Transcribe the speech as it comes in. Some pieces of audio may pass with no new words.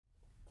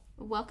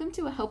Welcome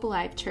to a Hope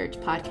Alive Church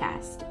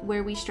podcast,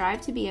 where we strive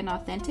to be an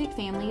authentic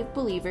family of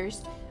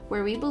believers,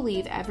 where we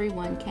believe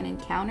everyone can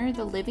encounter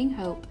the living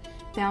hope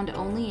found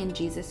only in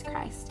Jesus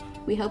Christ.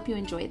 We hope you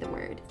enjoy the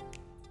word.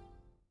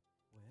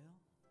 Well,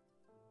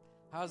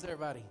 how's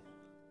everybody?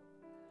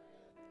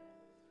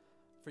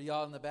 For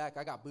y'all in the back,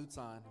 I got boots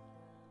on.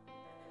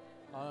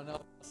 I don't know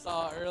if I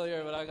saw it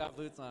earlier, but I got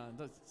boots on.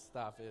 Don't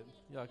stop it.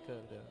 Y'all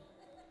could have.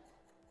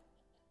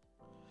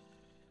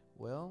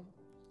 Well,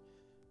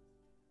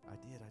 I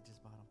did. I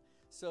just bought them.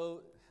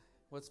 So,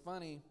 what's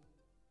funny,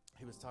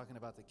 he was talking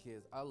about the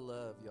kids. I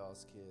love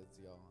y'all's kids,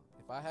 y'all.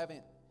 If I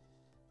haven't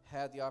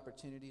had the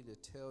opportunity to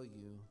tell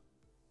you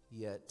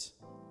yet,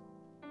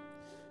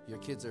 your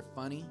kids are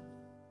funny.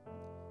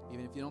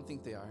 Even if you don't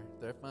think they are,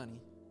 they're funny.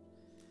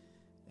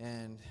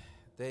 And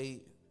they're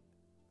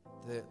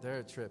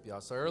a trip,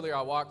 y'all. So earlier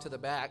I walked to the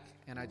back,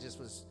 and I just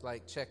was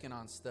like checking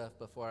on stuff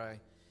before I,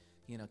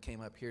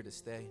 came up here to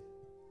stay.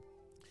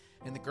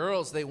 And the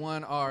girls, they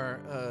won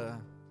our,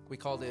 we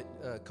called it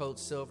Code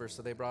Silver.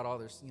 So they brought all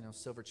their,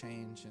 silver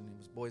change, and it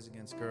was boys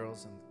against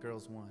girls, and the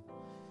girls won.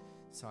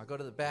 So I go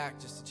to the back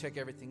just to check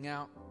everything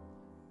out.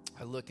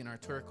 I look in our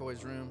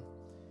turquoise room,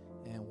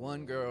 and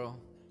one girl,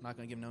 I'm not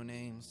going to give no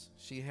names,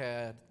 she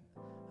had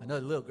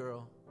another little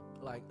girl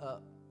like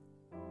up.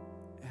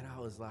 And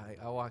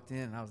I walked in,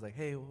 and I was like,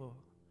 hey, whoa,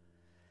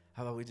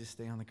 how about we just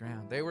stay on the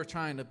ground? They were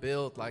trying to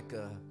build like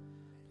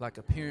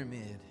a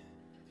pyramid.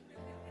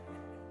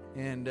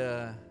 And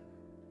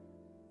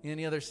in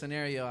any other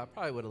scenario, I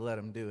probably would have let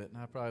them do it.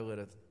 And I probably would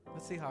have,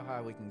 let's see how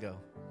high we can go.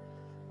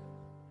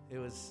 It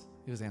was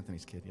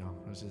Anthony's kid, y'all.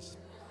 I was just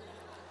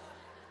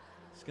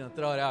going to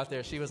throw it out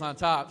there. She was on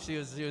top. She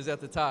was at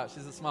the top.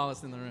 She's the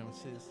smallest in the room.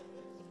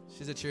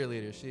 She's a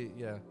cheerleader.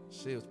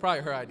 She was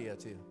probably her idea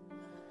too.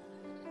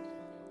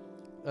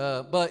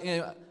 But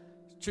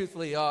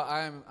truthfully, y'all,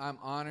 I'm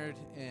honored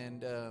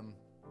and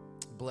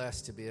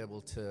blessed to be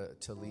able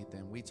to lead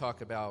them. We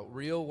talk about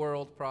real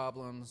world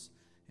problems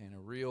and a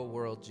real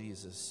world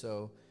Jesus.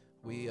 So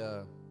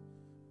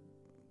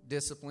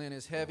discipline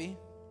is heavy.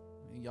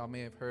 Y'all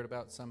may have heard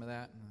about some of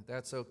that.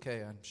 That's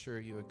okay. I'm sure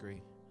you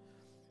agree.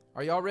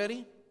 Are y'all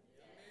ready?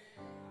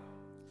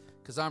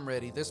 Because I'm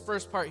ready. This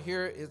first part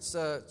here, it's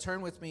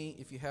turn with me.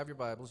 If you have your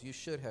Bibles, you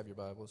should have your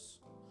Bibles.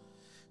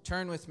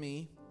 Turn with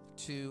me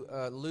to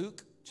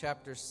Luke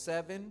chapter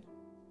 7,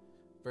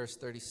 verse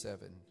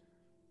 37.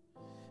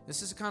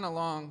 This is kind of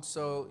long,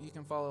 so you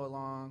can follow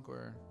along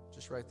or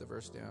just write the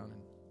verse down,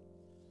 and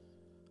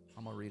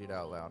I'm going to read it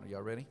out loud. Are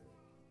y'all ready?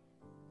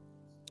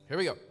 Here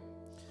we go.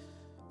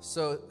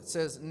 So it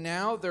says,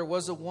 "Now there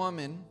was a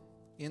woman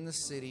in the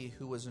city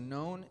who was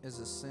known as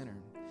a sinner.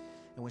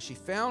 And when she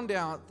found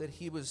out that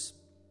he was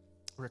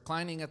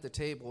reclining at the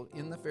table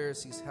in the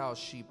Pharisee's house,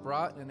 she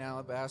brought an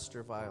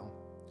alabaster vial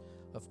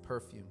of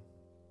perfume.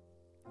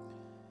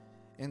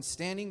 And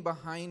standing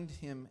behind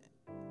him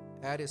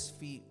at his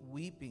feet,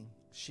 weeping,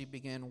 she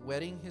began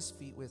wetting his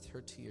feet with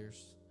her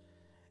tears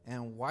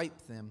and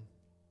wiped them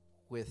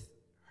with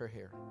her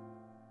hair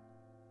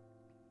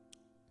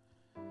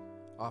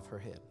off her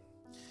head,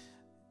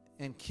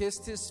 and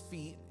kissed his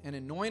feet and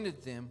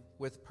anointed them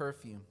with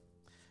perfume.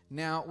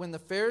 Now, when the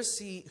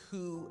Pharisee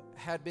who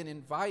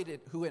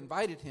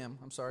invited him,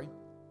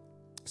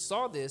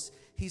 saw this,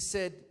 he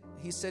said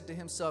to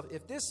himself,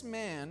 if this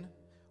man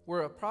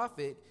were a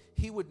prophet,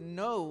 he would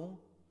know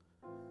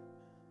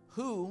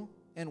who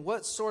and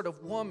what sort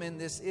of woman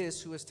this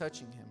is who is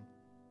touching him,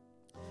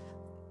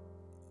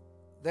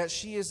 that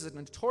she is a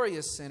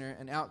notorious sinner,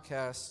 an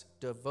outcast,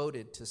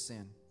 devoted to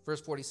sin.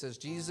 Verse 40 says,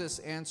 Jesus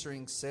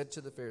answering said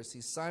to the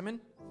Pharisee, Simon,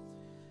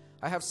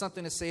 I have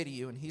something to say to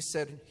you. And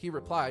he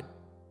replied,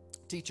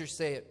 Teacher,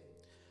 say it.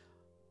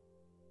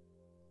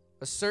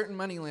 A certain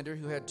moneylender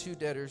who had two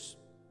debtors,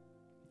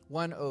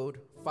 one owed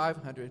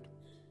 500,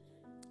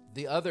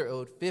 the other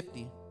owed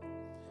 50.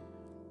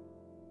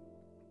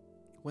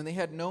 When they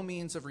had no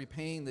means of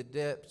repaying the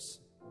debts,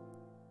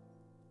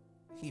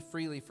 he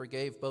freely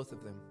forgave both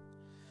of them.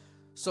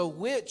 So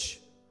which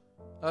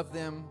of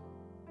them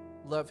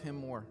loved him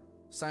more?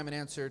 Simon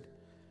answered,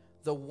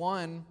 the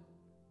one,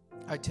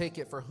 I take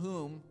it, for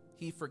whom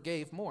he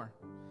forgave more.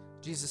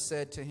 Jesus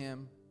said to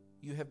him,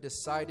 you have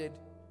decided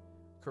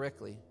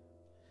correctly.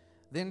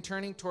 Then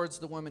turning towards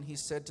the woman, he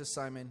said to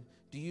Simon,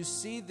 do you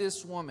see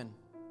this woman?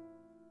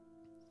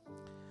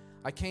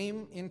 I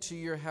came into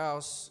your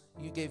house,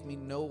 you gave me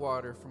no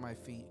water for my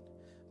feet,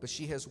 but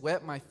she has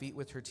wet my feet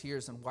with her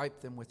tears and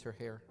wiped them with her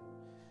hair.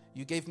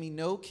 You gave me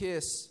no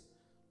kiss,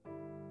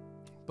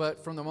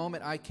 but from the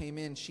moment I came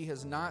in, she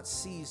has not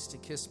ceased to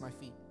kiss my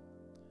feet.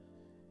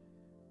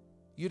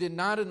 You did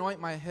not anoint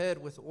my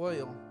head with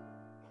oil,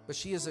 but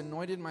she has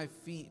anointed my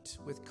feet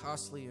with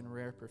costly and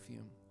rare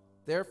perfume.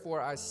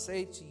 Therefore I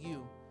say to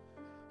you,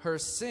 her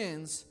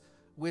sins,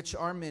 which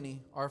are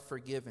many, are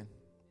forgiven.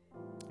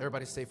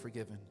 Everybody say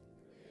forgiven.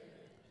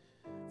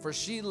 For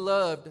she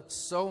loved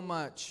so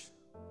much,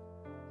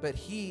 but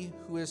he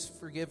who is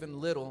forgiven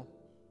little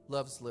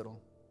loves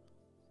little.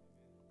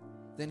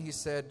 Then he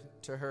said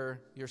to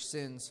her, your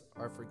sins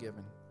are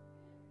forgiven.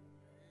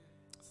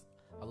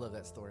 I love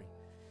that story.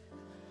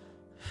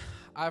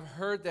 I've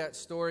heard that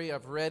story.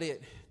 I've read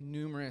it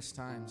numerous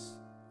times.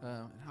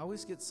 And I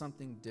always get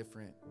something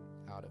different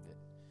out of it.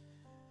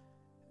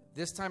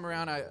 This time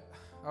around,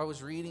 I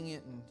was reading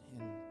it and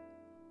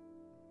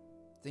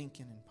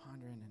thinking and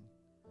pondering. And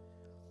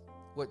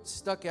what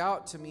stuck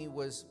out to me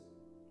was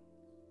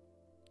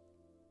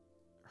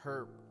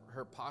her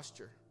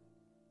posture,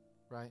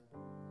 right?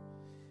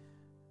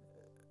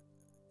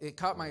 It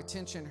caught my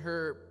attention.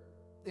 Her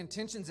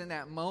intentions in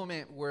that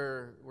moment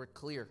were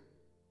clear,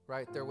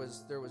 right? There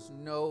was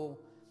no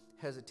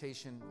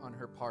hesitation on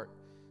her part.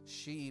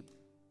 She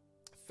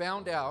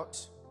found out,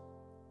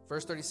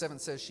 verse 37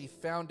 says, she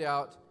found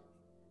out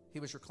he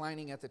was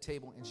reclining at the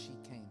table and she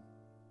came,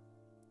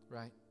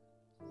 right?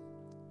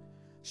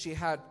 She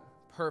had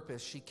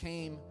purpose. She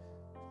came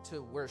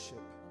to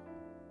worship.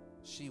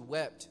 She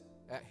wept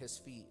at his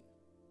feet,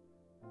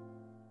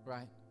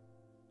 right?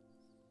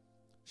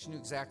 She knew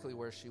exactly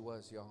where she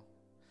was, y'all.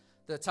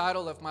 The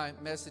title of my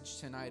message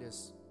tonight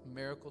is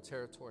Miracle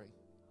Territory.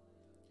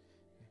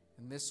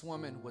 And this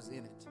woman was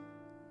in it,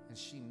 and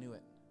she knew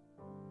it.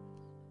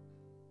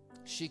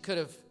 She could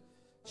have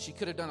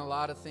done a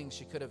lot of things.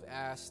 She could have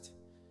asked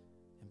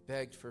and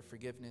begged for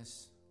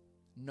forgiveness,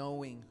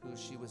 knowing who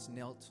she was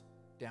knelt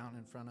down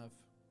in front of,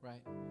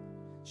 right?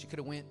 She could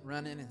have went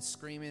running and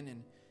screaming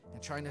and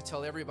trying to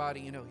tell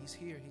everybody, he's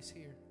here, he's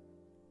here.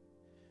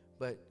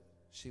 But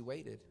she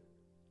waited.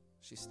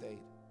 She stayed.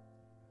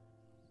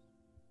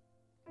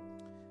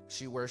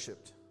 She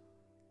worshiped.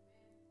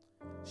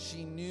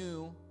 She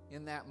knew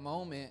in that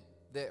moment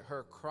that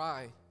her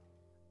cry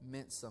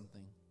meant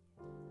something.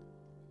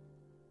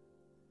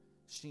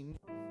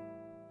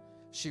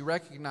 She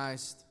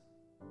recognized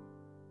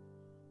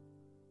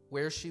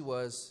where she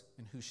was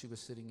and who she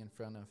was sitting in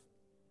front of.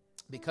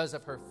 Because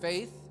of her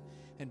faith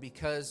and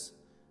because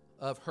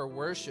of her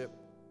worship,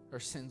 her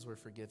sins were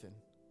forgiven.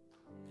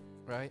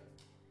 Right?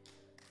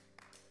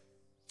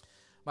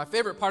 My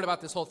favorite part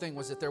about this whole thing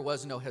was that there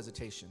was no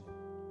hesitation.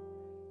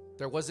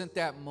 There wasn't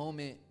that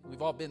moment,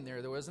 we've all been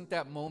there, there wasn't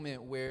that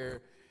moment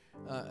where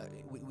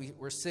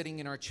we're sitting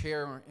in our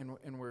chair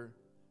and we're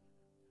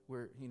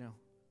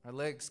our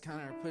legs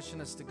kind of are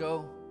pushing us to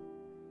go.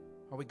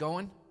 Are we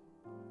going?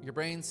 Your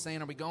brain's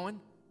saying, are we going?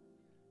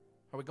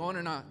 Are we going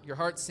or not? Your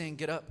heart's saying,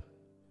 get up.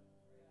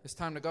 It's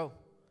time to go.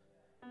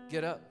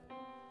 Get up.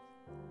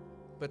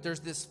 But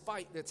there's this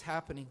fight that's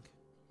happening,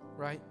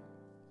 right?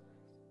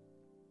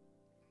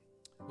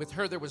 With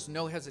her, there was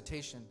no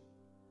hesitation.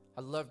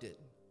 I loved it.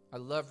 I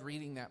loved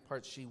reading that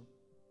part. She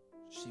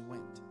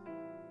went.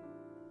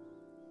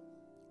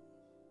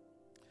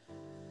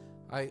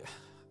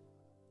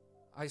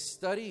 I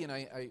study and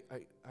I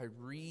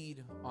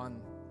read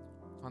on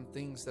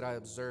things that I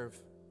observe,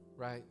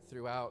 right,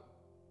 throughout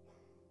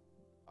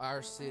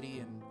our city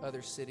and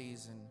other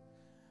cities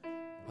and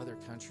other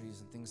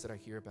countries and things that I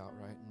hear about,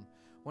 right? And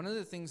one of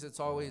the things that's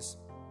always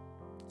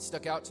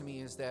stuck out to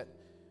me is that,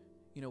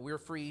 we're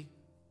free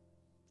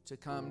to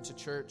come to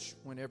church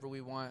whenever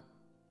we want,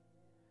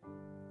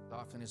 as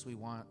often as we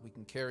want. We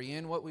can carry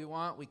in what we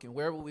want. We can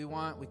wear what we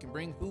want. We can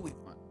bring who we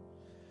want.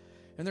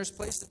 And there's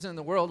places in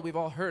the world, we've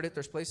all heard it,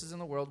 there's places in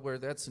the world where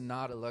that's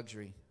not a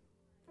luxury,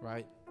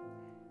 right?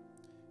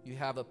 You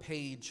have a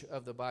page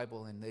of the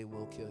Bible and they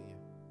will kill you,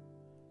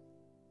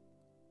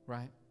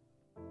 right?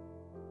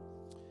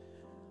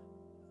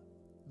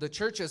 The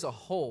church as a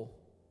whole,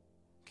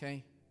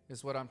 okay,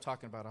 is what I'm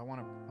talking about. I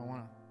want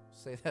to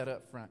say that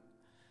up front.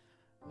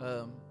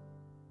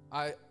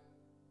 I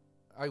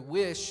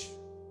wish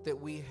that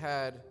we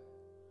had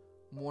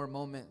more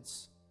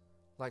moments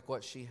like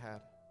what she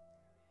had.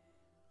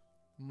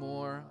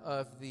 More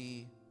of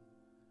the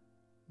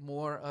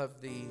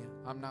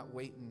I'm not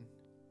waiting,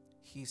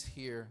 he's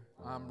here,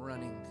 I'm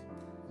running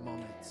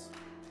moments.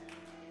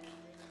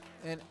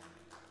 And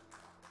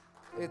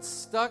it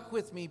stuck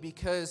with me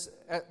because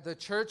the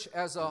church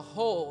as a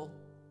whole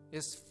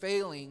is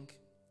failing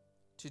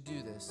to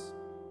do this.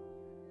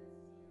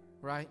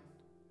 Right?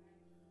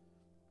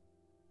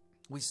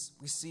 We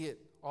see it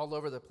all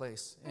over the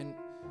place. And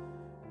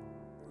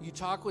you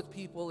talk with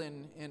people,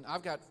 and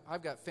I've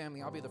got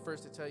family. I'll be the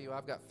first to tell you,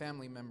 I've got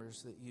family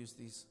members that use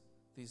these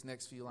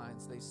next few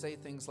lines. They say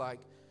things like,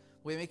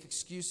 we make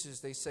excuses.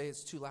 They say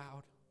it's too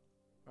loud,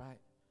 right?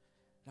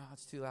 No,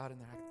 it's too loud in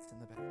there. It's in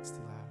the back. It's too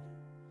loud.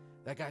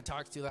 That guy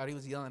talks too loud. He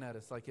was yelling at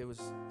us like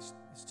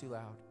it's too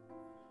loud,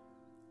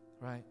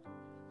 right?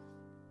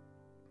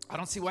 I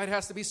don't see why it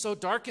has to be so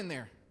dark in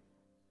there.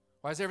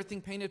 Why is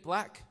everything painted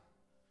black?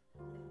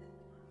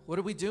 What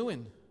are we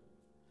doing?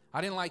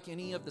 I didn't like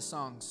any of the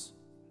songs.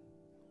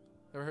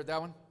 Ever heard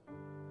that one?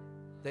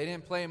 They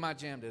didn't play my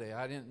jam today.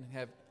 I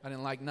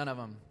didn't like none of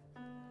them.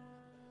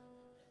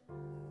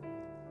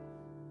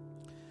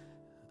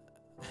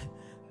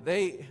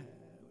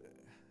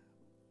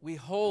 We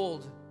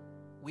hold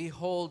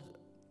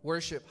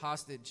worship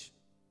hostage,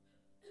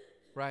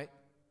 right?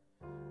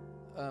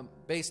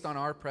 Based on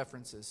our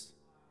preferences.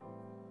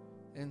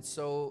 And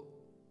so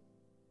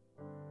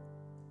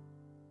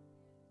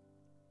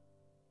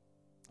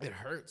it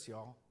hurts,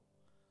 y'all.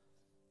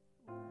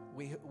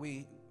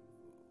 we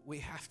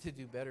have to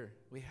do better.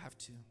 We have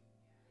to.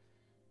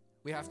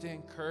 We have to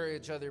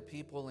encourage other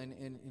people.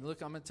 And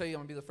look, I'm going to tell you,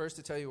 I'm going to be the first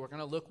to tell you, we're going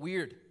to look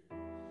weird.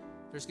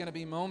 There's going to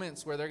be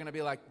moments where they're going to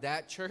be like,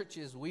 that church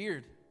is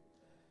weird.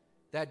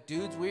 That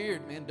dude's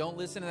weird, man. Don't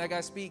listen to that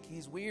guy speak.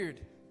 He's weird.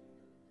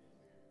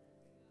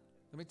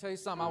 Let me tell you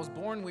something. I was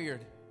born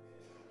weird.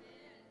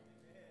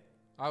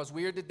 I was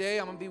weird today.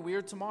 I'm going to be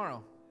weird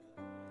tomorrow.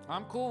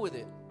 I'm cool with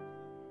it.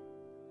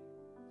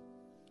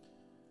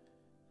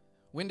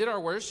 When did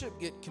our worship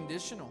get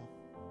conditional?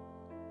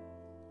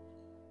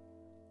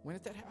 When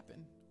did that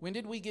happen? When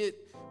did we get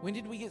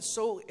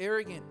so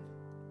arrogant?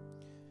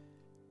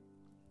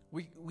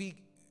 We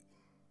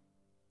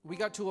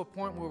got to a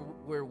point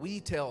where we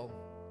tell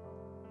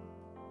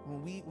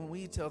when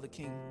we tell the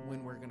King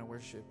when we're going to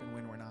worship and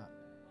when we're not.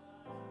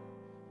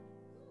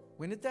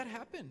 When did that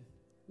happen?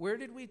 Where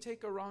did we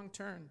take a wrong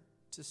turn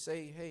to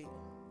say, hey,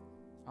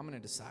 I'm going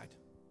to decide.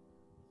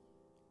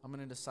 I'm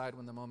going to decide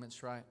when the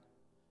moment's right,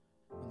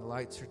 when the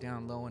lights are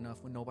down low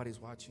enough, when nobody's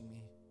watching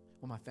me,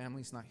 when my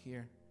family's not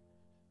here.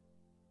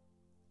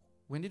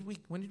 When did we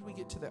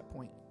get to that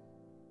point?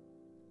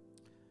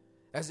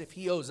 As if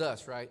he owes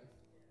us, right?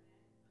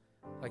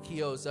 Like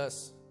he owes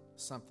us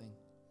something.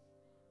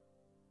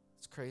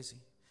 It's crazy.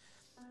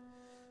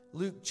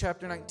 Luke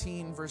chapter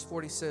 19, verse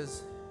 40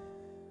 says,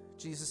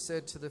 Jesus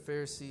said to the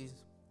Pharisees,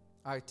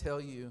 I tell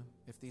you,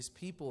 if these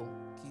people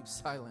keep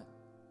silent,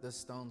 the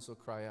stones will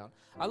cry out.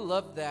 I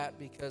love that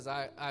because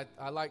I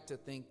like to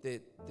think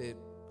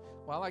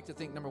I like to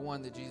think, number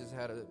one, that Jesus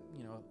had a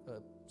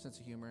sense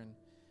of humor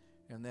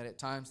and that at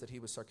times that he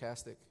was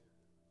sarcastic,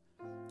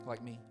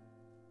 like me.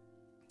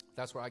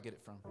 That's where I get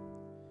it from.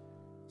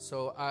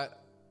 So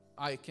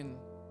I can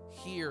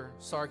hear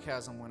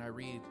sarcasm when I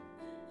read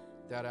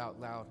that out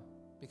loud,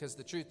 because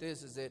the truth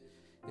is that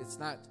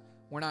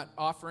we're not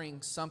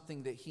offering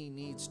something that he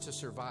needs to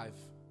survive,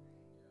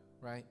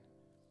 right?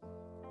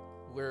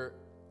 We're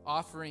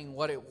offering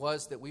what it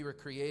was that we were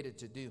created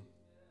to do,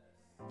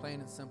 plain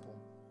and simple.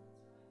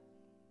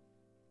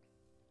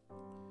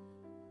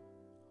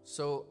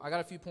 So I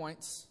got a few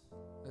points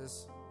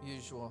as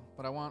usual,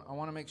 but I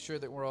want to make sure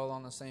that we're all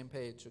on the same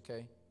page,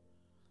 okay?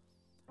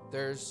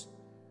 There's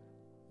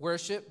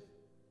worship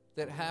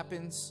that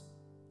happens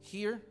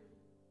here,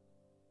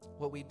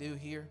 what we do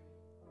here.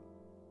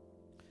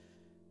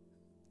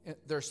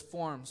 There's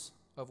forms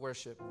of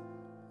worship,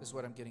 is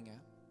what I'm getting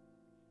at.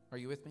 Are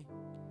you with me?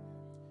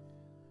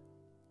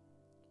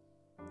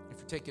 If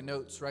you're taking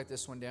notes, write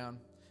this one down.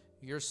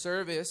 Your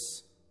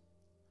service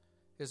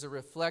is a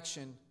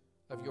reflection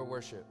of your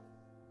worship.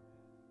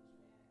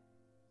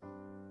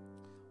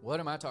 What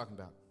am I talking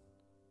about?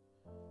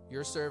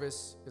 Your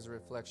service is a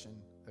reflection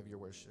of your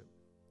worship.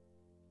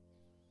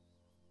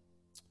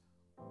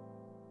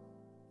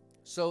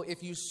 So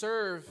if you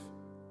serve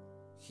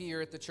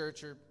here at the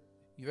church, or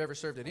you've ever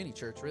served at any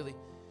church, really,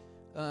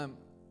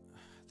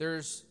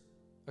 there's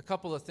a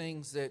couple of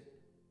things that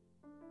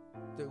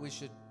we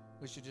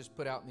should just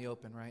put out in the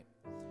open, right?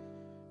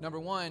 Number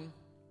one,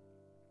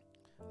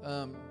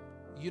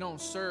 you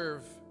don't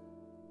serve.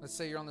 Let's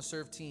say you're on the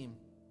serve team.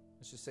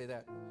 Let's just say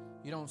that.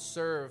 You don't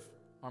serve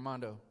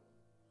Armando,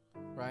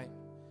 right?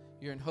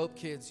 You're in Hope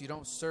Kids. You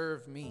don't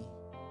serve me.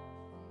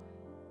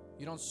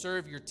 You don't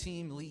serve your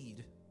team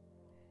lead,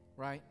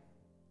 right?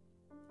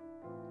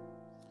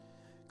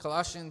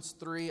 Colossians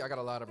 3. I got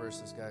a lot of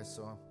verses, guys,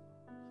 so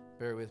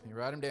bear with me.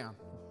 Write them down.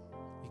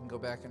 You can go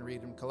back and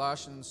read them.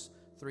 Colossians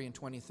 3 and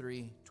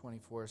 23,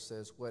 24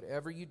 says,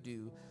 whatever you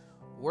do,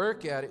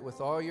 work at it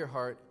with all your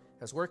heart,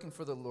 as working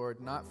for the Lord,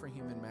 not for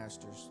human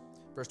masters.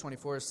 Verse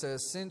 24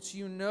 says, since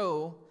you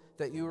know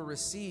that you will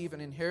receive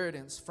an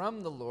inheritance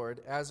from the Lord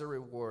as a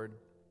reward,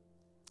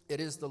 it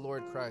is the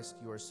Lord Christ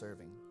you are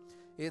serving.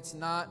 It's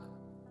not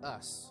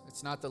us.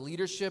 It's not the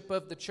leadership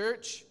of the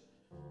church.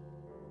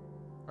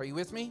 Are you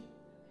with me?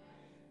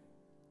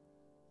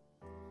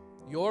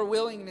 Your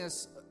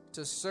willingness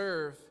to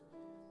serve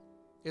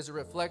is a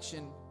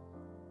reflection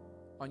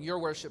on your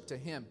worship to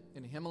Him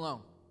and Him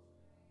alone.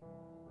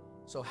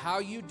 So how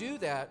you do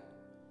that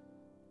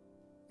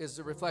is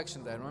a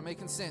reflection of that. Am I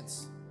making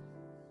sense?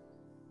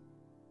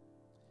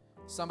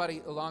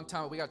 Somebody a long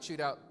time, we got chewed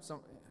out.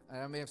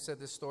 I may have said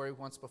this story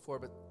once before,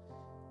 but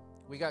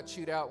we got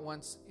chewed out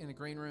once in a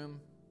green room.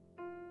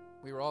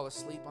 We were all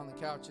asleep on the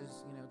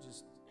couches,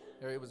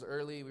 it was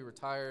early, we were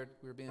tired,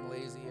 we were being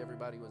lazy,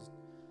 everybody was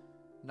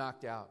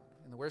knocked out.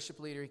 And the worship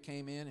leader, he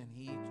came in and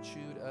he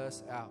chewed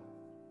us out.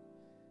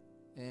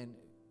 And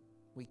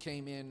we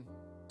came in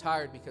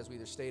tired because we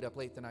either stayed up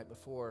late the night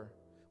before.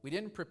 We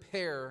didn't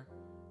prepare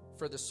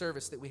for the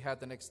service that we had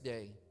the next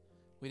day.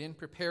 We didn't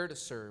prepare to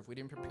serve. We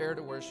didn't prepare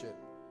to worship,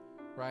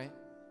 right?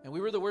 And we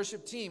were the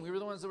worship team. We were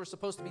the ones that were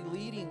supposed to be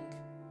leading.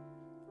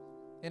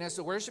 And as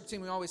the worship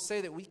team, we always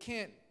say that we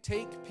can't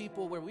take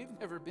people where we've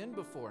never been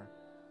before.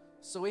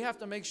 So we have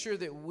to make sure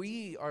that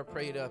we are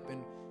prayed up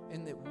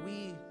and that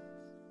we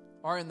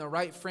are in the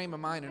right frame of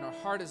mind and our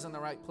heart is in the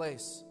right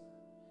place.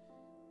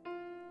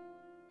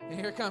 And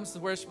here comes the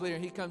worship leader.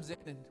 He comes in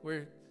and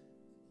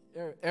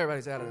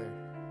everybody's out of there.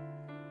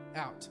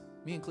 Out.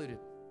 me included.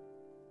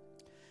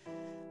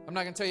 I'm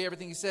not going to tell you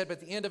everything he said,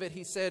 but at the end of it,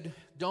 he said,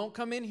 don't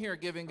come in here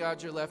giving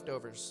God your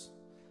leftovers.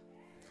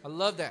 I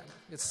love that.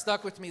 It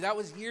stuck with me. That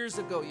was years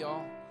ago,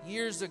 y'all.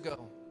 Years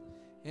ago.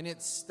 And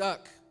it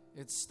stuck.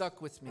 It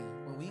stuck with me.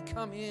 When we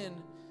come in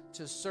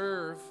to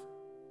serve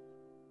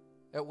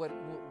at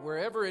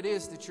wherever it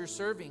is that you're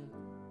serving,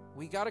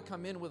 we got to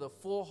come in with a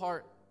full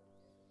heart,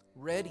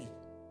 ready,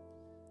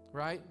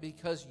 right?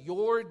 Because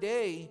your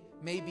day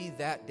may be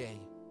that day.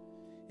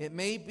 It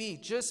may be,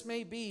 just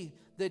may be,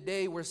 the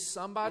day where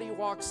somebody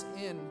walks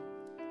in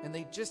and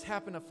they just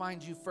happen to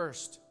find you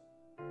first.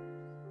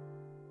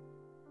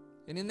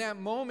 And in that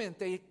moment,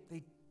 they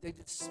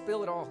just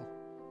spill it all.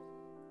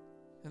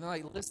 And they're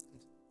like, listen,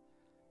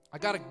 I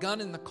got a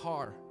gun in the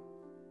car.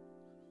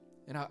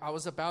 And I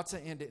was about to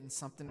end it, and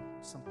something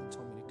told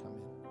me to come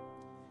in.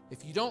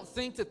 If you don't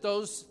think that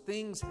those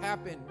things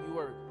happen, you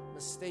are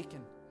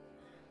mistaken.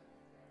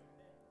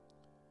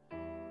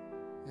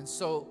 And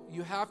so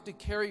you have to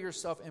carry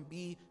yourself and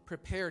be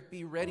prepared,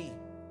 be ready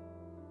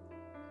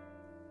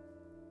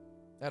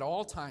at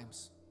all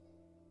times.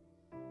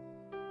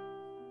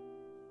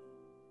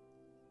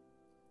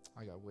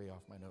 I got way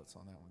off my notes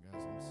on that one,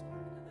 guys. I'm sorry.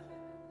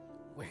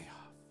 Way off.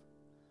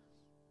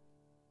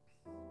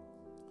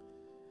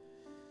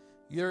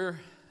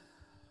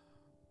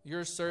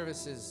 Your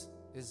service is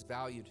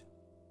valued.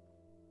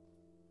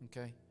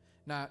 Okay?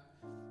 Not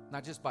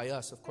just by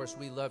us. Of course,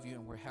 we love you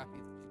and we're happy that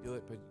you do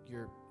it, but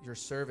your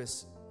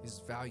service is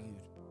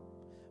valued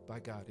by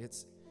God.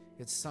 It's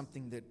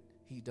something that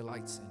He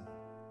delights in,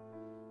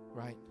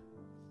 right?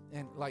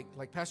 And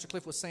like Pastor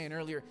Cliff was saying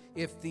earlier,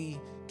 if the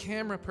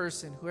camera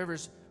person,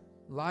 whoever's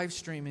live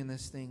streaming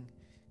this thing,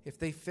 if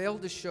they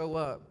failed to show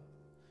up,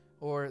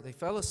 or they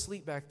fell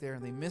asleep back there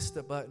and they missed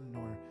a button,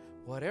 or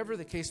whatever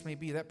the case may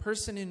be, that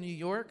person in New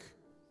York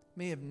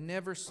may have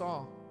never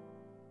saw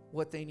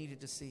what they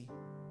needed to see.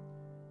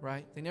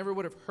 Right? They never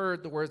would have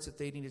heard the words that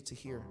they needed to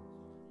hear.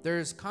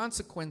 There's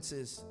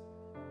consequences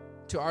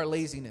to our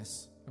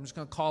laziness. I'm just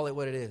going to call it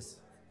what it is.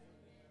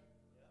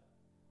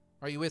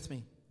 Are you with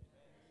me?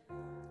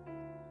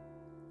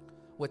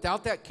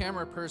 Without that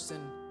camera person,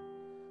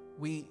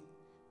 they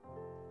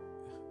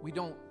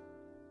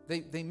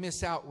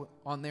miss out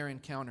on their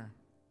encounter.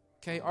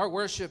 Okay? Our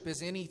worship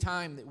is any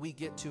time that we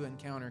get to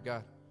encounter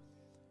God.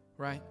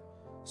 Right?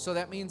 So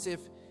that means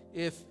if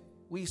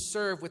we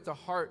serve with a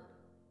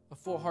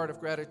full heart of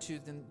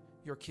gratitude, then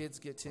your kids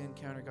get to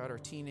encounter God, or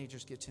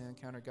teenagers get to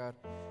encounter God.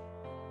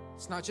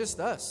 It's not just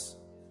us,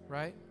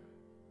 right?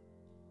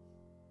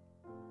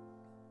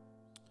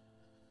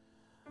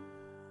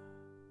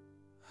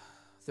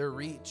 Their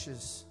reach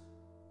is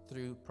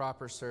through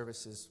proper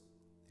services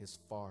is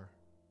far,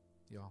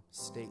 y'all.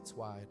 States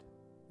wide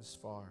is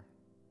far.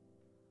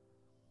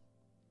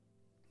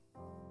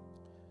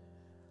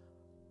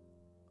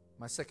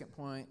 My second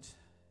point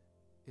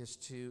is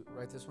to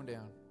write this one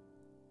down.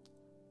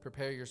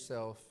 Prepare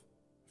yourself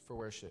for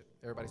worship.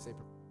 Everybody say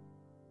prepare.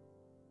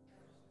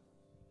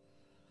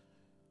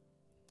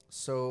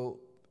 So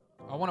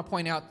I want to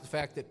point out the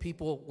fact that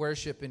people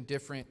worship in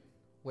different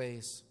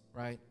ways,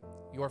 right?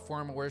 Your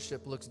form of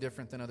worship looks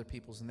different than other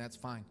people's, and that's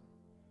fine.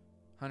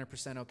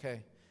 100%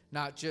 okay.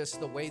 Not just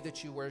the way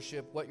that you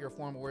worship, what your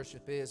form of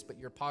worship is, but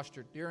your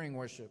posture during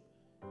worship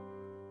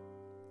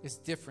is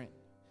different,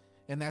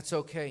 and that's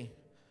okay.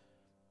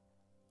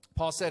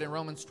 Paul said in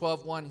Romans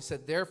 12:1, he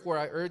said, therefore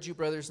I urge you,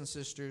 brothers and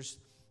sisters,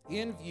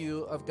 in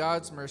view of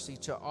God's mercy,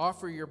 to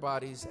offer your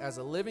bodies as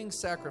a living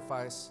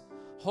sacrifice,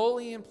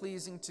 holy and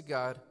pleasing to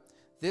God.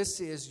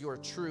 This is your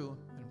true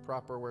and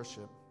proper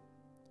worship.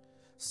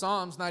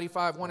 Psalms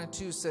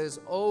 95:1-2 says,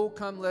 oh,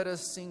 come, let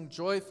us sing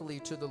joyfully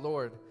to the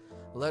Lord.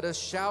 Let us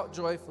shout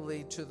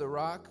joyfully to the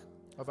rock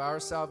of our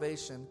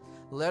salvation.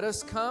 Let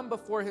us come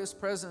before His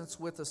presence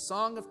with a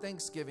song of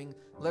thanksgiving.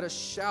 Let us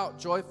shout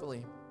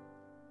joyfully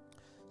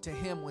to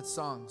Him with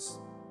songs.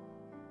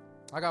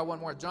 I got one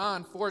more.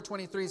 John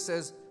 4:23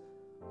 says,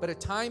 but a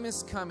time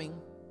is coming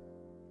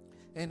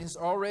and is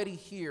already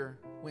here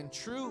when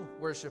true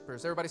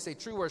worshipers, everybody say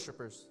true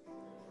worshipers,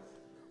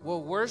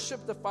 will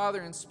worship the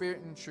Father in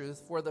spirit and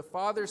truth, for the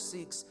Father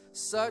seeks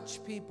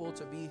such people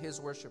to be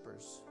His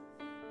worshipers.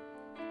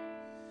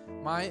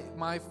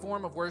 My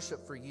form of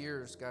worship for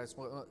years, guys,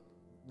 well,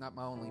 not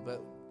my only,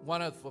 but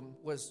one of them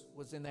was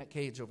in that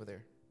cage over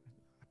there.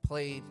 I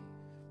played,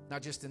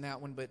 not just in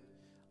that one, but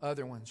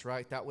other ones,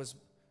 right? That was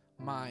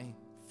my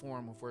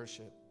form of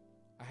worship.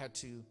 I had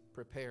to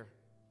prepare.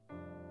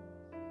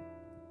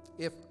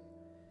 If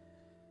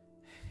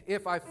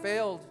I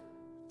failed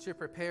to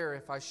prepare,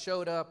 if I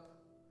showed up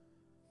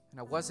and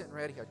I wasn't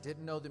ready, I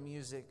didn't know the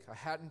music, I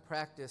hadn't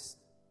practiced,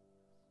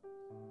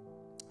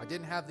 I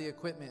didn't have the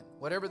equipment,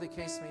 whatever the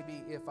case may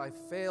be, if I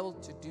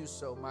failed to do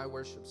so, my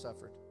worship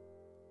suffered.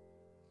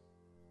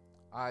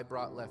 I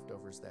brought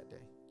leftovers that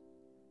day.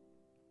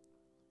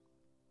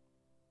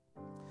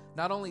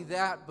 Not only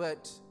that,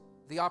 but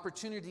the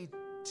opportunity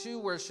to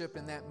worship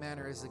in that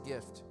manner is a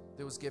gift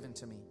that was given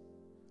to me.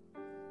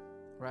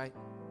 Right?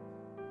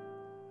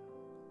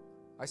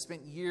 I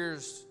spent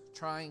years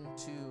trying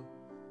to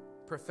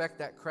perfect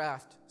that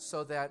craft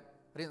so that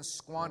I didn't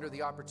squander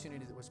the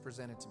opportunity that was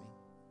presented to me.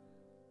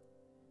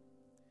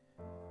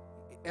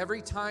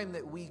 Every time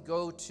that we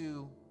go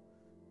to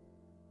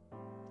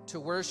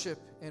worship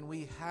and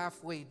we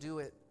halfway do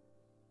it,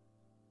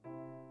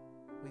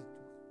 we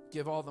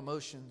give all the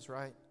motions,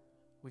 right?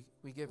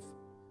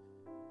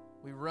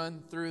 We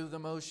run through the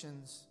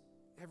motions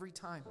every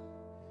time.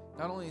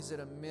 Not only is it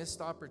a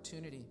missed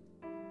opportunity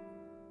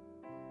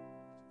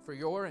for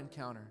your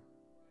encounter,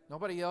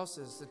 nobody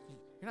else's.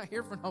 You're not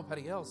here for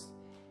nobody else.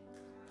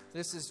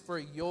 This is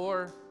for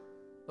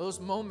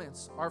those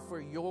moments are for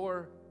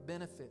your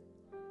benefit.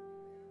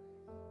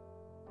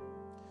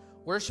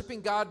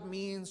 Worshiping God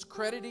means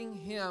crediting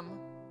Him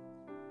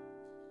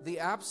the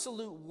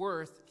absolute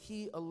worth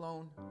He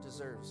alone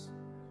deserves.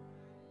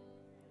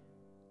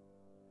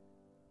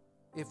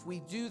 If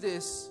we do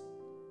this,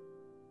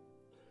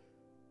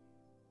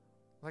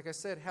 like I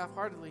said,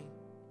 half-heartedly,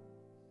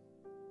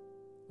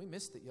 we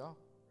missed it, y'all.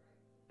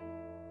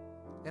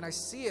 And I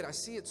see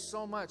it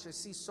so much. I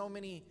see so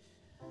many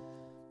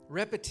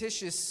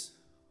repetitious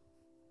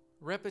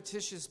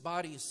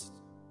bodies,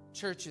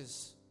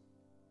 churches.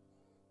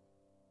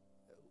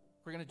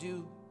 We're gonna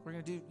do,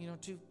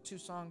 two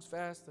songs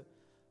fast.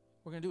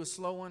 We're gonna do a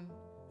slow one,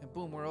 and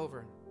boom, we're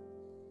over.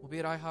 We'll be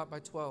at IHOP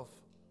by 12.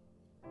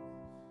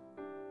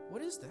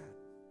 What is that?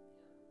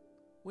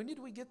 When did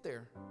we get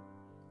there?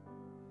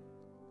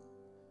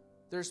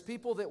 There's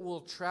people that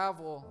will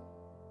travel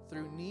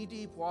through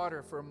knee-deep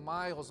water for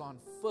miles on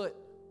foot,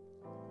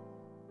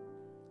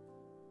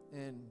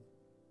 and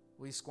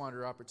we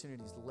squander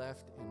opportunities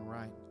left and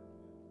right.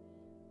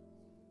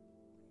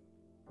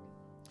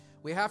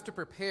 We have to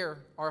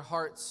prepare our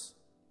hearts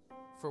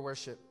for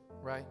worship,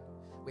 right?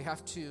 We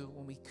have to,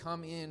 when we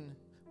come in,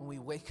 when we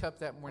wake up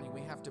that morning,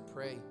 we have to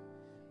pray.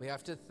 We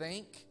have to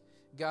thank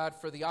God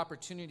for the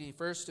opportunity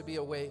first to be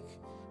awake,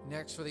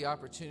 next for the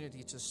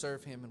opportunity to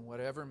serve Him in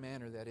whatever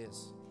manner that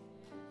is,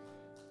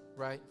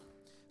 right?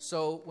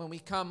 So when we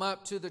come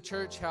up to the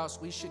church house,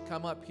 we should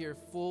come up here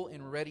full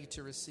and ready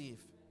to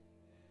receive.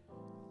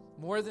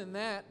 More than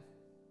that,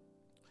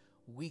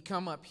 we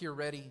come up here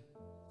ready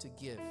to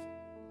give.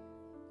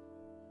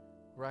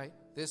 Right?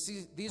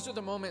 These are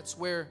the moments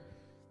where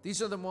an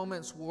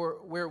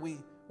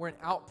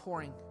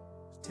outpouring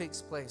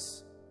takes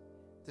place.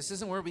 This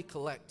isn't where we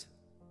collect.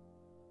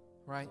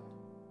 Right?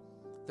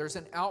 There's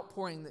an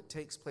outpouring that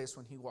takes place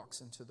when He walks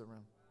into the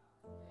room.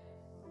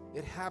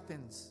 It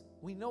happens.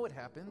 We know it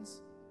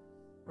happens.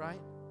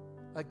 Right?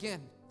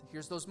 Again,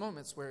 here's those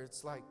moments where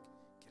it's like,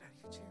 get out of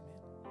your chair,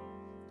 man.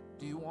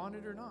 Do you want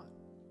it or not?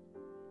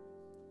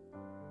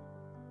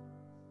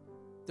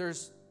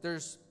 There's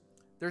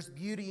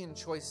beauty in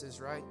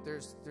choices, right?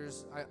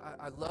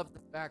 I love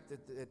the fact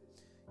that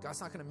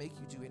God's not going to make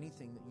you do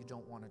anything that you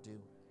don't want to do,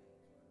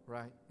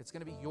 right? It's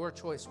going to be your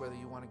choice whether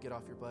you want to get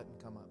off your butt and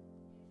come up.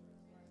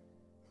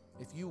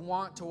 If you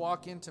want to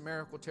walk into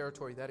miracle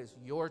territory, that is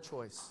your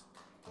choice.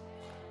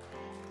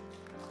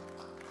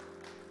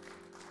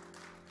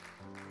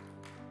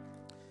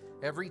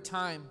 Every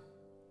time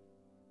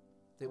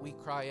that we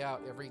cry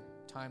out, every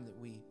time that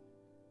we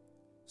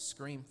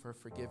scream for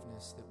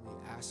forgiveness, that we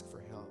ask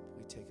for help,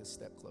 we take a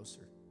step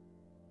closer.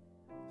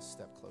 A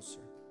step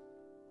closer.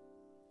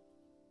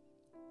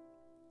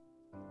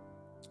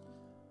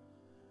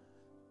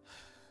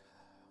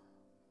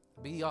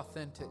 Be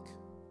authentic.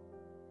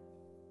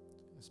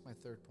 That's my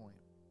third point.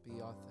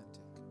 Be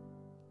authentic.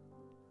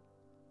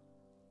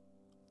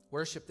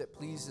 Worship that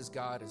pleases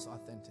God is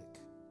authentic.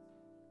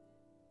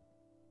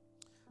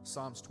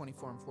 Psalms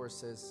 24:4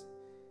 says,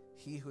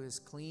 "He who has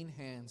clean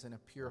hands and a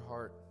pure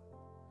heart,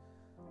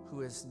 who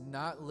has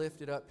not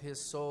lifted up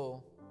his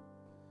soul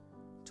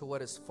to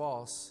what is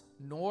false,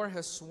 nor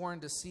has sworn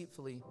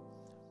deceitfully,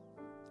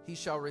 he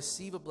shall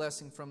receive a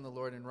blessing from the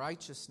Lord and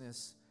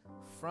righteousness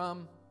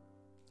from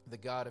the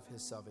God of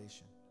his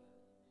salvation."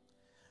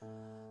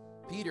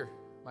 Peter,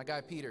 my guy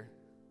Peter.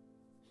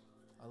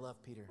 I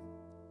love Peter.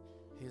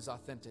 He is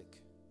authentic.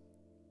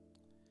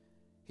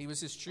 He was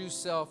his true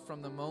self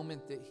from the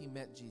moment that he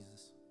met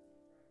Jesus.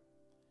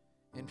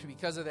 And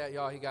because of that,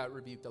 y'all, he got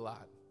rebuked a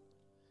lot.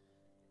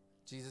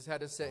 Jesus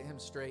had to set him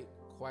straight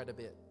quite a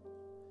bit.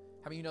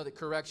 How many of you know that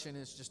correction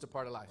is just a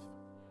part of life?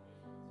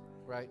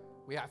 Right?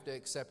 We have to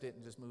accept it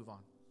and just move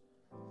on.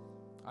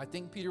 I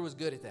think Peter was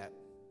good at that.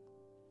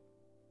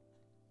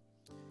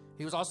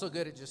 He was also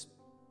good at just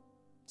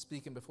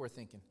speaking before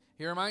thinking.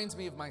 He reminds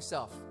me of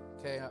myself,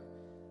 okay?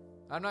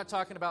 I'm not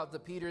talking about the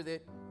Peter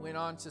that went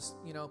on to,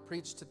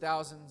 preach to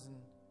thousands. And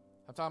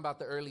I'm talking about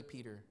the early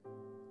Peter,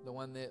 the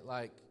one that,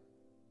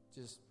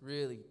 just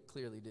really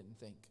clearly didn't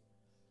think.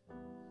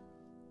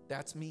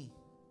 That's me.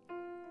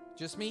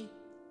 Just me?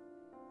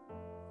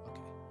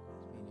 Okay.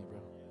 It's me and you,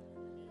 bro.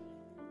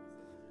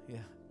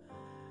 Yeah.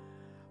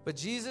 But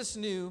Jesus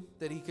knew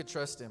that he could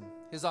trust him.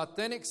 His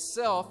authentic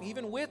self,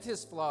 even with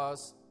his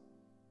flaws,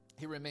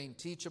 he remained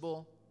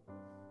teachable,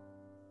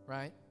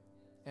 right?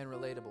 And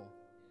relatable.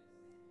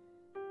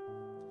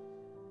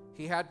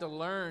 He had to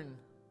learn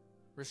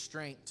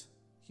restraint,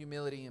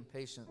 humility, and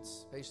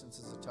patience. Patience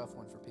is a tough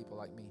one for people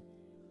like me.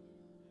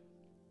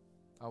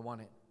 I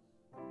want it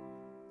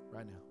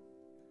right now.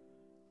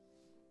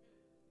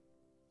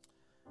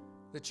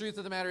 The truth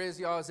of the matter is,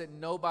 y'all, is that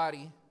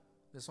nobody,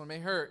 this one may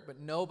hurt, but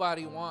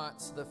nobody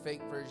wants the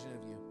fake version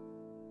of you.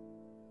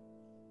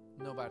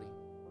 Nobody.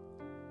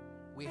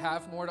 We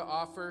have more to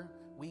offer.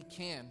 We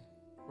can,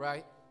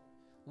 right?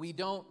 We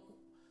don't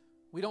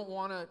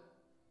want to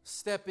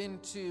step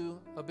into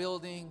a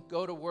building,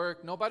 go to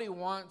work. Nobody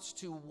wants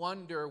to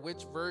wonder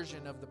which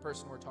version of the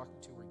person we're talking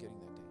to we're getting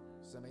that day.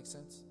 Does that make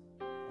sense?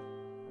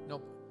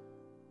 No.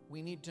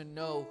 We need to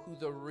know who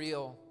the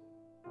real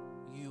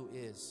you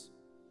is.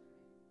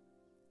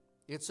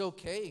 It's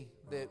okay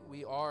that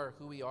we are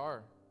who we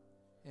are.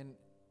 And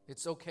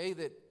it's okay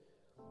that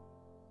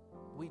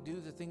we do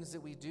the things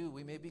that we do.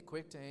 We may be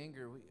quick to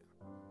anger.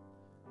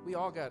 We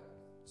all got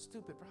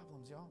stupid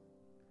problems, y'all.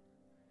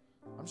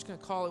 I'm just going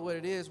to call it what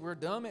it is. We're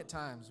dumb at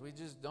times. We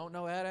just don't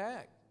know how to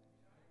act.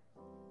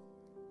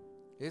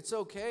 It's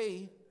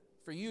okay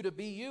for you to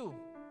be you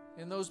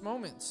in those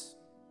moments.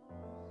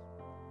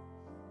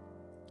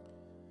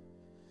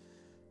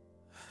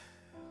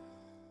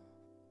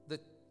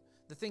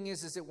 The thing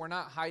is that we're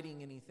not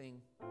hiding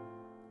anything,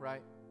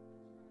 right?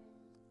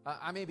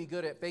 I may be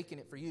good at faking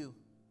it for you,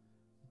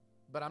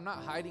 but I'm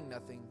not hiding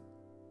nothing.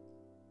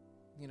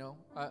 You know,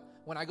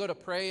 when I go to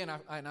pray and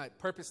I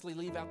purposely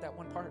leave out that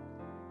one part,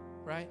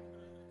 right?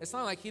 It's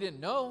not like he didn't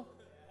know.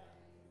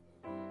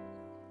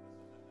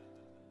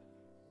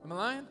 Am I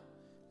lying?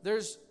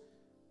 There's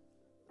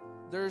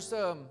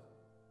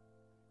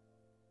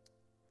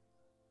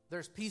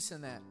peace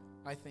in that,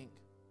 I think.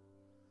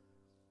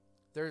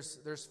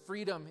 There's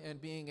freedom in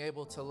being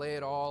able to lay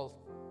it all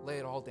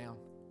down.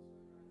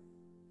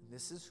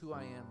 This is who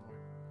I am, Lord.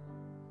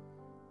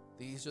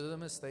 These are the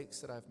mistakes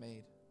that I've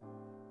made.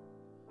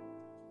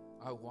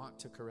 I want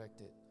to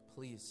correct it.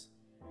 Please.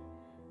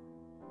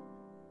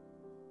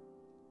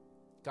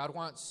 God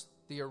wants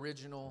the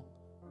original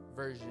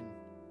version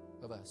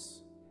of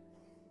us.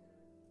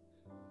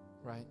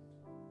 Right?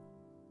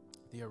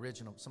 The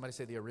original. Somebody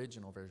say the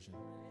original version.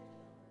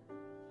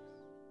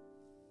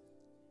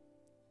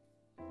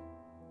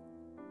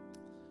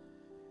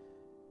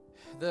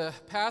 The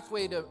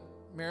pathway to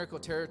miracle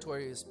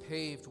territory is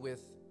paved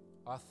with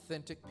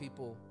authentic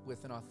people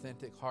with an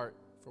authentic heart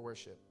for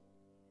worship.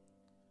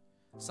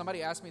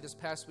 Somebody asked me this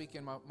past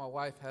weekend, my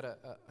wife had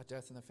a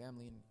death in the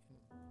family, and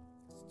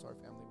it's our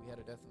family. We had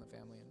a death in the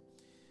family,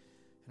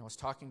 and I was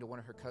talking to one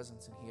of her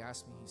cousins, and he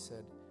asked me, he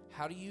said,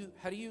 how do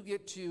you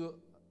get to,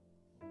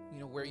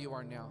 where you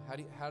are now? How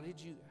do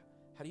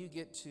you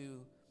get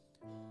to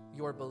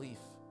your belief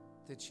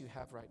that you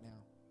have right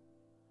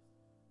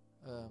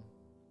now?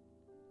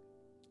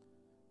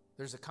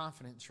 There's a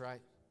confidence,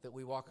 right, that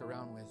we walk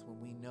around with when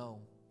we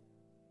know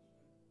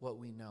what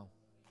we know.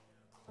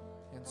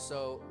 And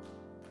so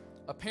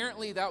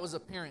apparently that was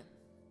apparent,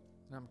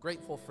 and I'm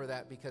grateful for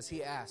that because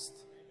he asked.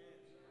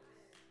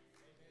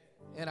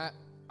 And I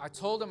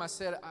told him, I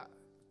said,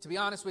 to be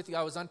honest with you,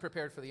 I was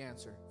unprepared for the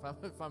answer.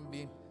 If I'm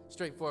being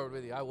straightforward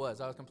with you, I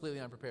was completely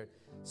unprepared.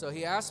 So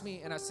he asked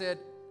me, and I said,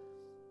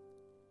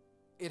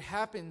 it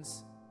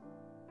happens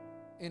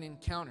in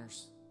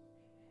encounters.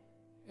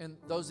 And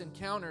those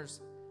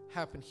encounters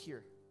happen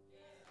here.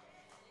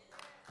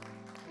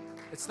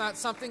 It's not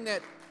something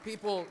that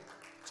people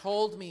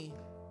told me,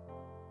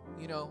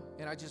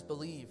 and I just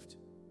believed.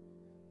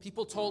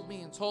 People told me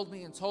and told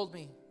me and told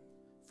me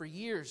for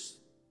years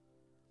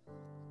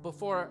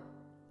before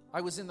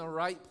I was in the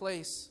right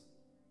place,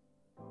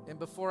 and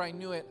before I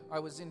knew it, I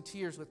was in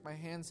tears with my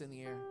hands in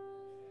the air,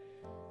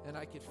 and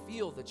I could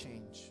feel the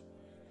change.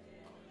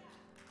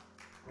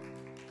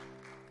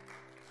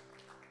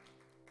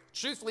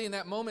 Truthfully, in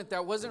that moment,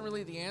 that wasn't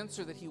really the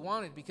answer that he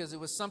wanted because it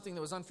was something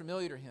that was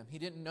unfamiliar to him. He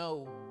didn't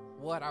know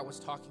what I was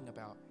talking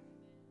about.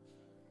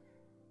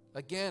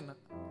 Again,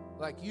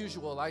 like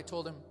usual, I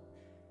told him,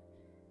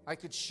 I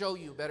could show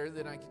you better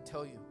than I could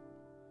tell you.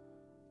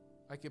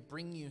 I could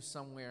bring you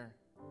somewhere.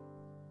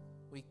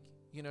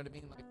 You know what I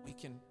mean? Like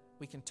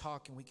we can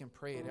talk and we can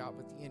pray it out,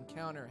 but the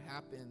encounter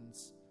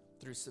happens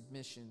through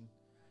submission,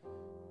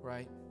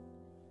 right?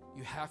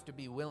 You have to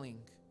be willing.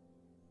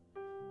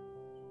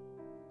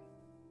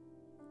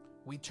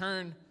 We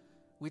turn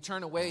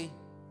away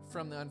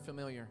from the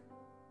unfamiliar,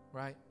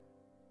 right?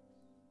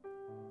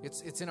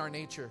 It's in our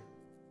nature.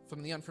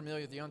 From the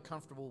unfamiliar, the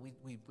uncomfortable,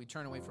 we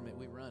turn away from it.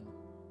 We run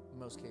in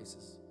most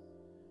cases.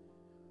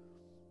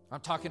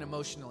 I'm talking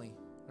emotionally,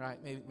 right?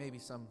 Maybe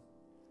some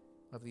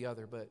of the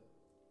other, but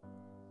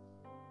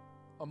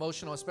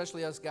emotional,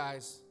 especially us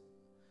guys,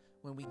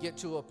 when we get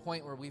to a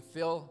point where we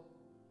feel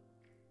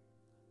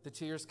the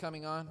tears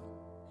coming on,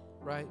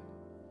 right?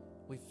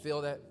 We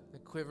feel the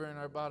quiver in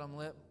our bottom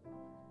lip.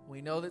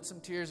 We know that some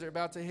tears are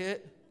about to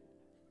hit.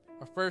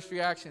 Our first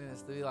reaction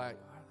is to be like,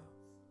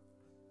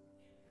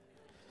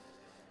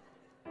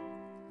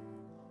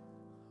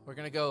 we're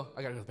going to go,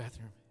 I got to go to the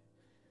bathroom.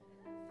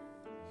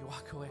 You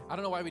walk away. I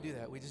don't know why we do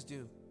that. We just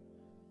do.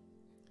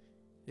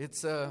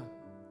 It's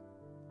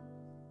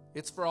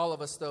for all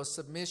of us, though.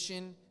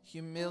 Submission,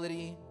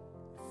 humility,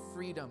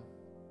 freedom.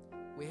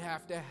 We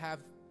have to have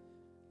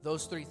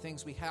Those three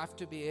things, we have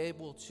to be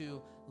able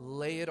to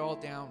lay it all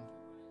down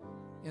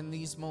in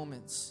these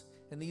moments.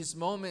 In these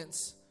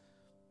moments,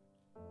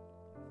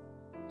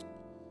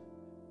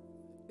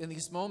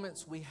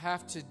 we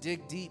have to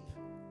dig deep.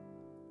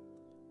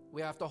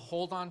 We have to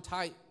hold on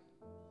tight.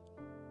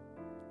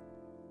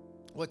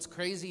 What's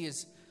crazy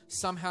is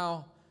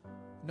somehow,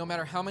 no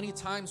matter how many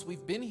times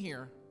we've been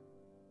here,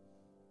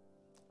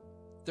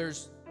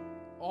 there's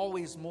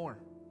always more.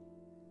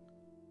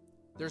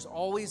 There's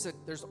always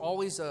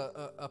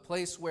a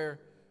place where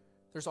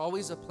there's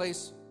always a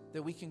place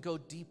that we can go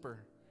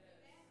deeper,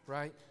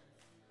 right?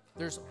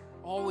 There's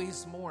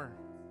always more.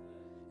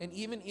 And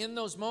even in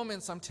those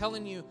moments, I'm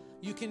telling you,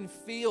 you can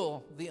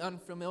feel the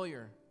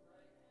unfamiliar,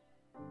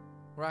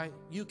 right?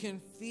 You can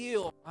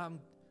feel, I'm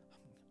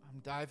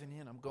diving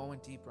in, I'm going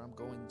deeper.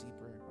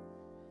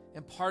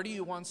 And part of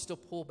you wants to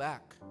pull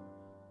back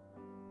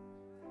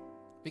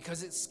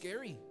because it's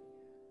scary.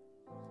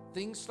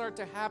 Things start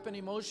to happen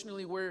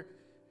emotionally where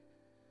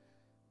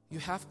you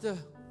have to,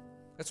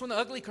 that's when the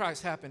ugly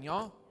cries happen,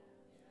 y'all.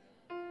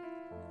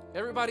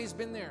 Everybody's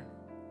been there.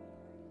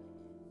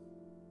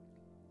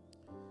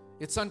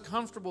 It's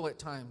uncomfortable at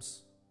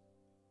times.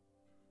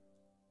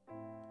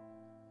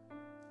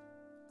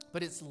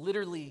 But it's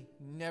literally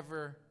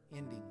never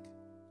ending.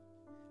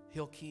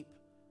 He'll keep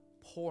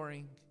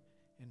pouring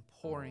and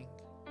pouring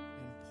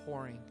and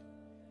pouring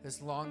as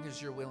long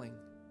as you're willing.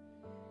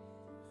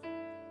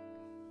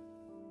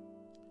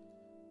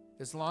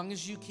 As long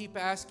as you keep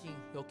asking,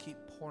 He'll keep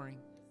pouring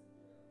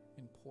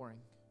and pouring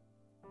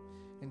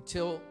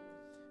until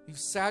He's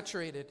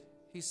saturated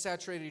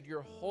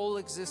your whole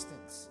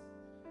existence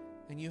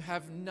and you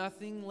have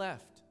nothing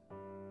left.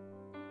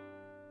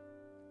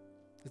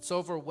 It's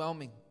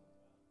overwhelming.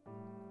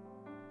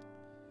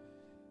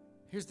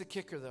 Here's the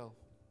kicker, though.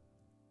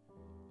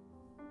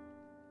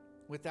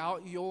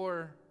 Without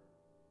your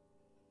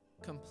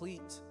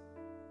complete,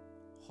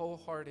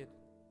 wholehearted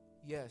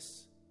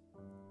yes,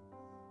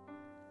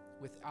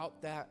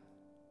 without that,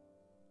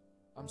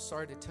 I'm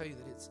sorry to tell you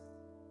that it's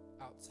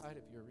outside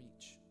of your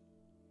reach.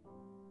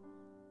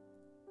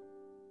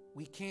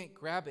 We can't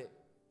grab it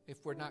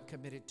if we're not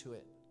committed to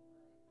it.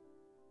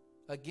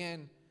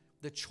 Again,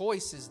 the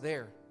choice is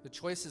there. The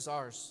choice is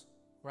ours,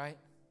 right?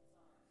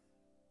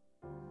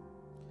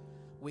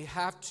 We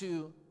have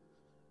to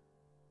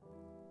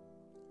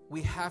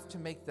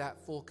make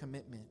that full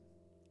commitment.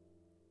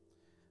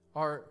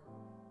 Our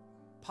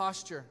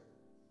posture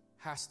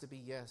has to be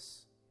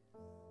yes.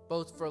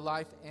 Both for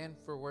life and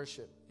for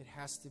worship. It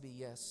has to be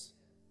yes.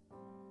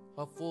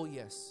 A full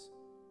yes.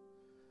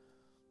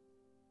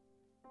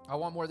 I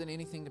want more than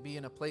anything to be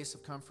in a place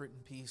of comfort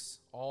and peace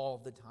all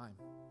the time.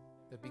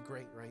 That'd be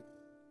great, right?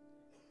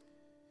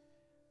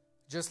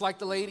 Just like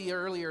the lady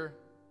earlier,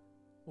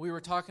 we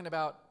were talking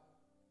about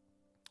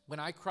when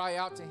I cry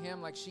out to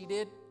Him like she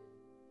did,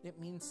 it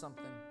means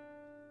something.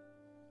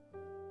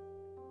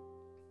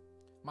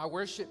 My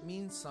worship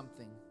means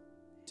something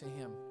to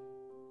Him.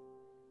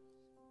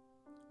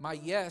 My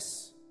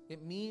yes,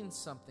 it means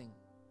something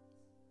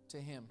to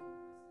Him.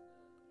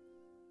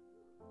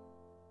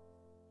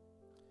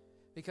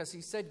 Because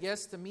He said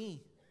yes to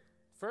me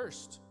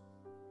first.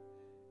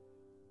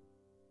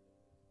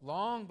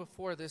 Long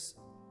before this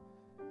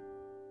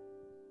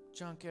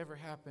junk ever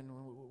happened,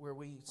 where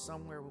we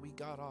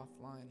got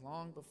offline,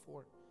 long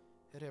before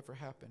it ever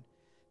happened,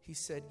 He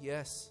said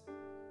yes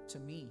to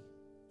me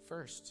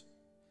first.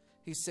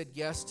 He said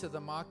yes to the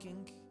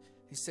mocking.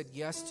 He said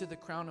yes to the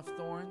crown of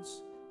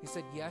thorns. He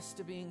said yes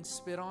to being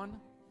spit on.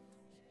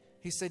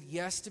 He said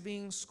yes to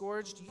being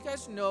scourged. Do you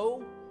guys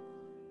know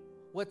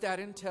what that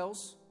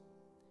entails?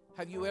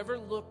 Have you ever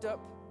looked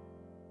up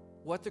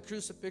what the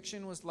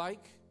crucifixion was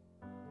like?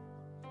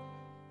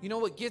 You know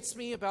what gets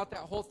me about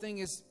that whole thing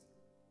is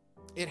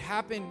it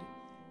happened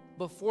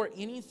before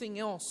anything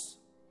else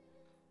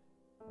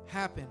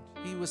happened.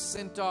 He was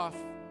sent off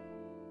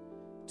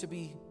to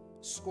be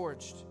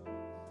scourged.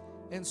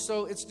 And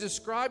so it's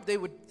described, they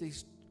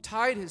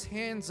tied His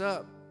hands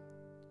up,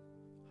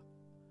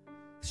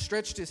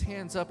 stretched His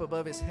hands up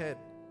above His head.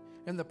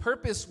 And the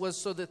purpose was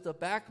so that the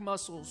back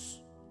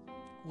muscles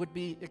would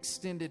be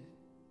extended.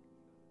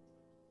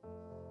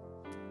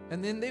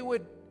 And then they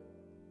would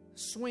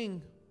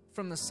swing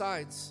from the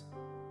sides.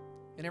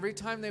 And every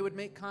time they would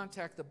make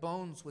contact, the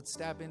bones would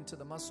stab into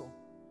the muscle.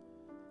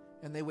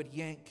 And they would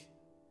yank.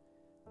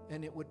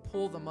 And it would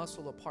pull the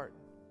muscle apart.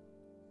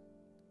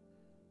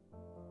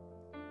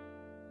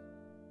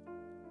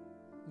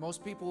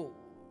 Most people,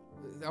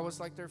 that was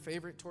like their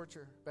favorite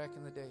torture back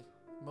in the day.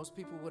 Most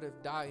people would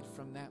have died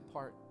from that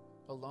part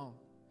alone.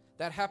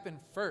 That happened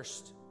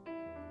first.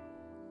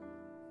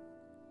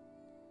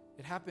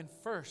 It happened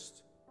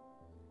first.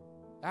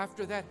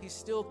 After that, He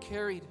still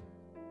carried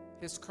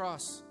His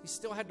cross. He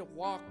still had to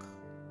walk.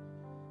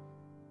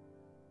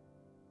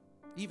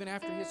 Even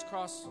after His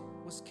cross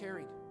was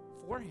carried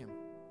for Him.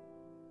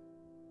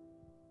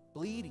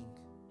 Bleeding.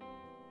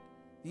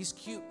 These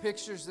cute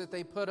pictures that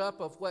they put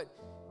up of what,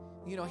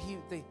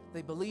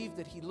 they believe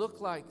that He looked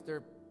like,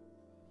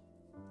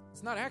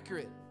 it's not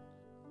accurate.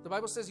 The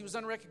Bible says he was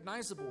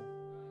unrecognizable.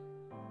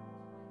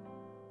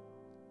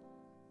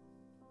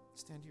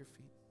 Stand to your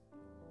feet.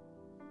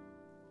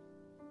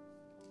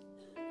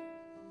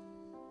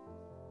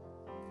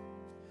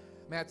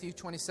 Matthew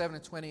 27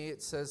 and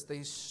 28 says,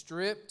 they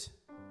stripped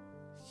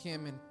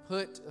him and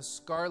put a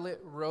scarlet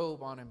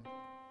robe on him.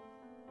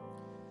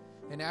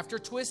 And after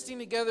twisting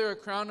together a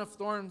crown of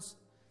thorns,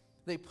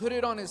 they put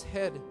it on his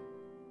head.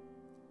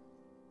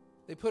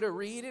 They put a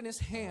reed in his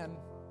hand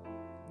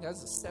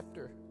as a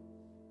scepter.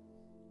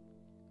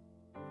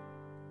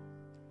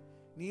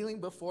 Kneeling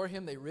before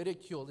him, they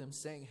ridiculed him,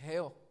 saying,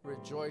 "Hail,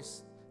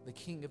 rejoice, the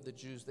King of the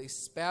Jews." They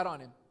spat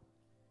on him.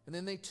 And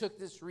then they took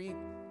this reed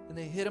and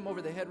they hit him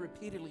over the head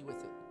repeatedly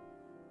with it.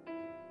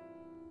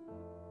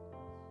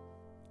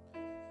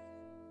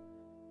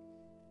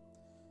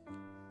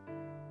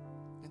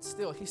 And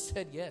still, he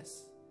said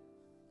yes.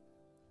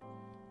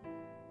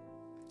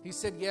 He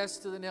said yes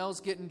to the nails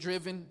getting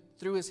driven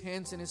through his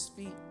hands and his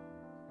feet.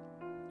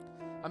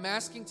 I'm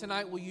asking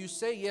tonight, will you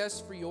say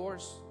yes for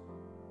yours?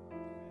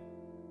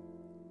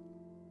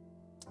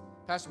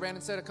 Pastor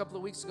Brandon said a couple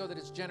of weeks ago that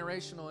it's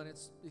generational, and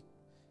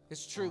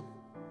it's true.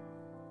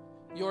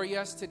 Your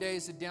yes today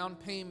is a down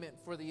payment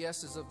for the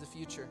yeses of the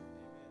future.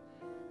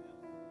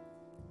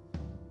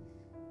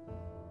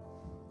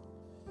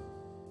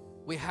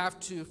 We have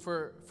to,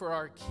 for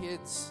our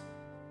kids.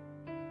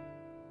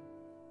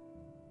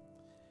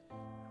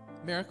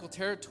 Miracle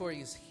Territory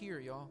is here,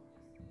 y'all.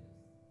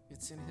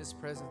 It's in His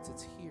presence.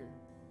 It's here.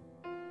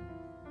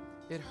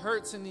 It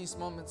hurts in these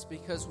moments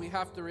because we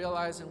have to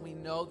realize and we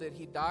know that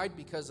He died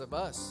because of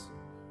us.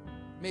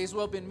 May as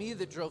well have been me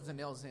that drove the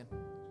nails in.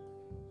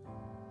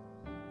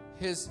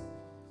 His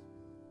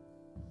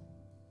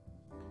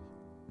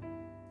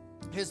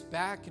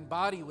back and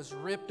body was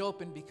ripped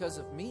open because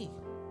of me,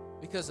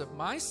 because of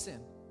my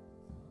sin.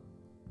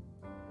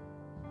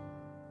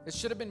 It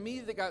should have been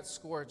me that got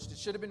scourged. It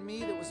should have been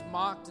me that was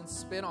mocked and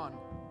spit on.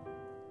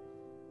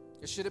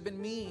 It should have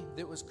been me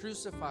that was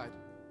crucified.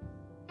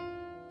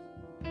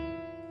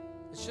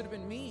 It should have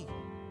been me.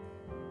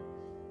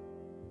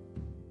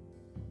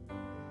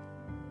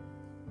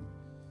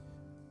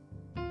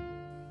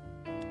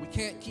 We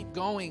can't keep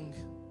going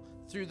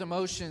through the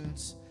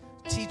motions,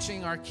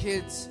 teaching our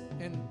kids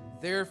and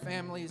their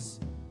families,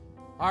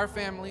 our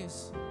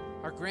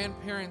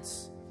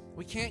grandparents.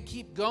 We can't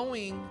keep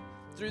going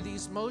through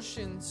these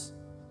motions,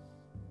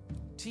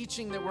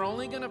 teaching that we're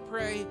only going to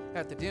pray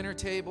at the dinner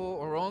table,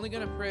 or we're only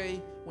going to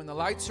pray when the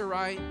lights are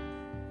right,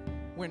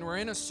 when we're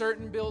in a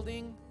certain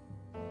building.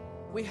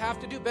 We have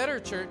to do better,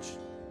 church.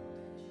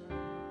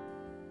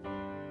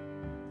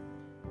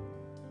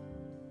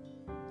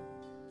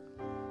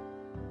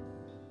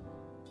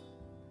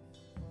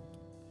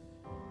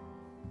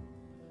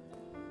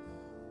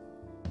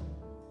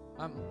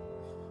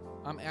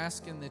 I'm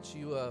asking that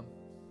you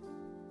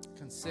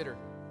consider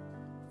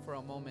for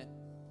a moment.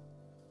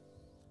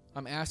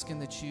 I'm asking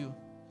that you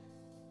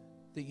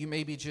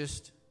maybe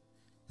just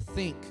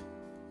think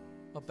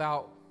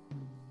about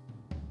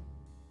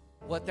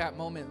what that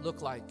moment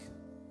looked like.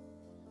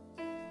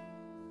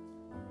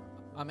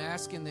 I'm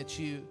asking that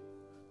you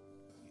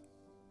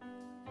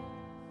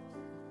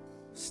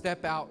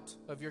step out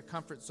of your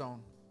comfort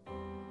zone.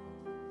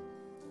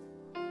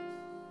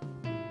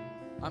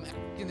 I'm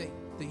asking that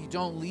you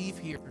don't leave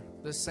here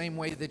the same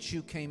way that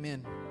you came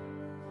in.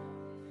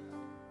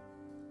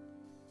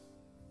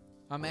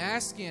 I'm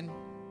asking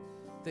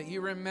that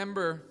you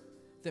remember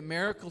that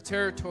Miracle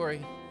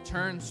Territory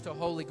turns to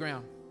holy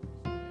ground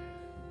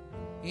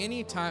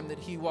anytime that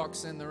He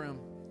walks in the room.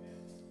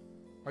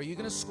 Are you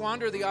going to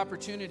squander the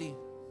opportunity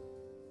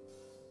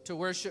to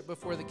worship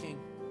before the King?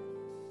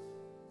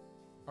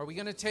 Are we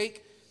going to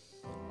take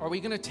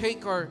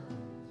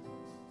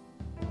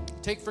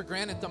for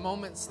granted the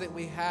moments that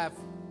we have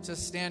to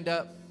stand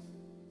up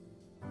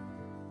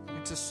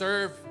and to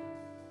serve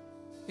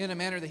in a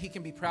manner that He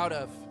can be proud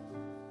of?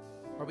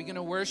 Are we going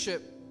to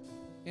worship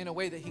in a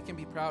way that He can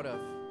be proud of?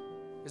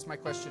 Is my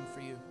question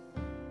for you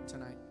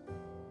tonight.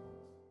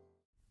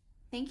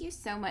 Thank you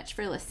so much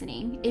for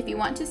listening. If you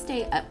want to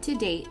stay up to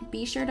date,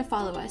 be sure to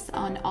follow us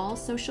on all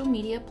social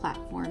media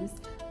platforms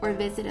or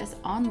visit us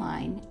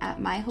online at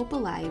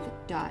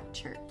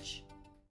myhopealive.church.